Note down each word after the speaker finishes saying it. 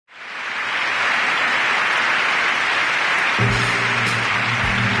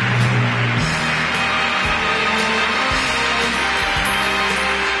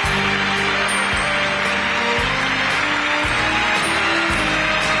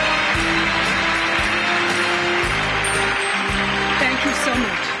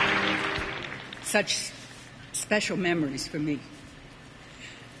such special memories for me.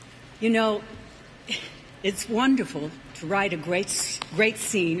 You know, it's wonderful to write a great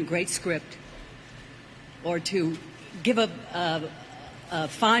scene, a great script, or to give a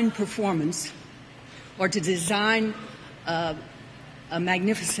fine performance, or to design a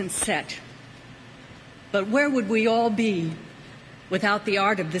magnificent set. But where would we all be without the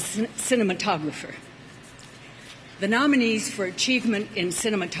art of the cinematographer? The nominees for achievement in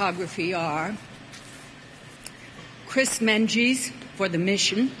cinematography are Chris Menges for The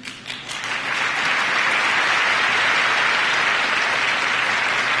Mission,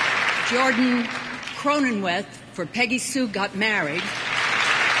 Jordan Cronenweth for Peggy Sue Got Married,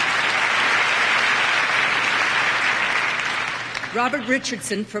 Robert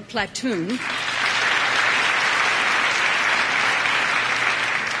Richardson for Platoon,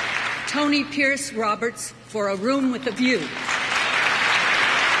 Tony Pierce Roberts for A Room with a View,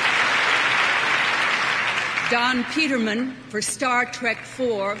 Don Peterman for Star Trek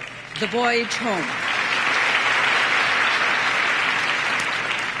IV, The Voyage Home.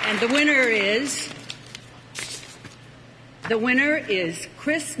 And the winner is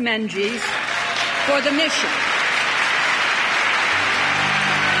Chris Menges for The Mission.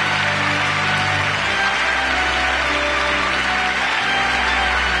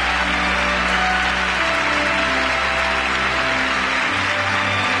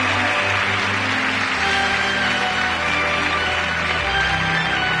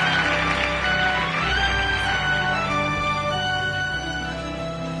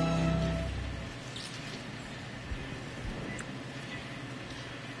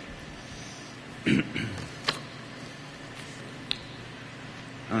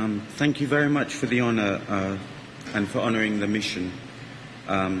 Thank you very much for the honour and for honouring the mission.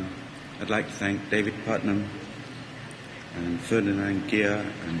 I'd like to thank David Putnam and Ferdinand Gier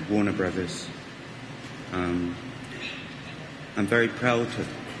and Warner Brothers. I'm very proud to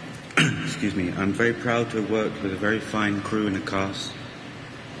I'm very proud to have worked with a very fine crew and a cast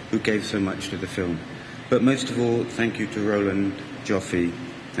who gave so much to the film. But most of all, thank you to Roland Joffe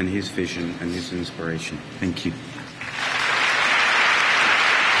and his vision and his inspiration. Thank you.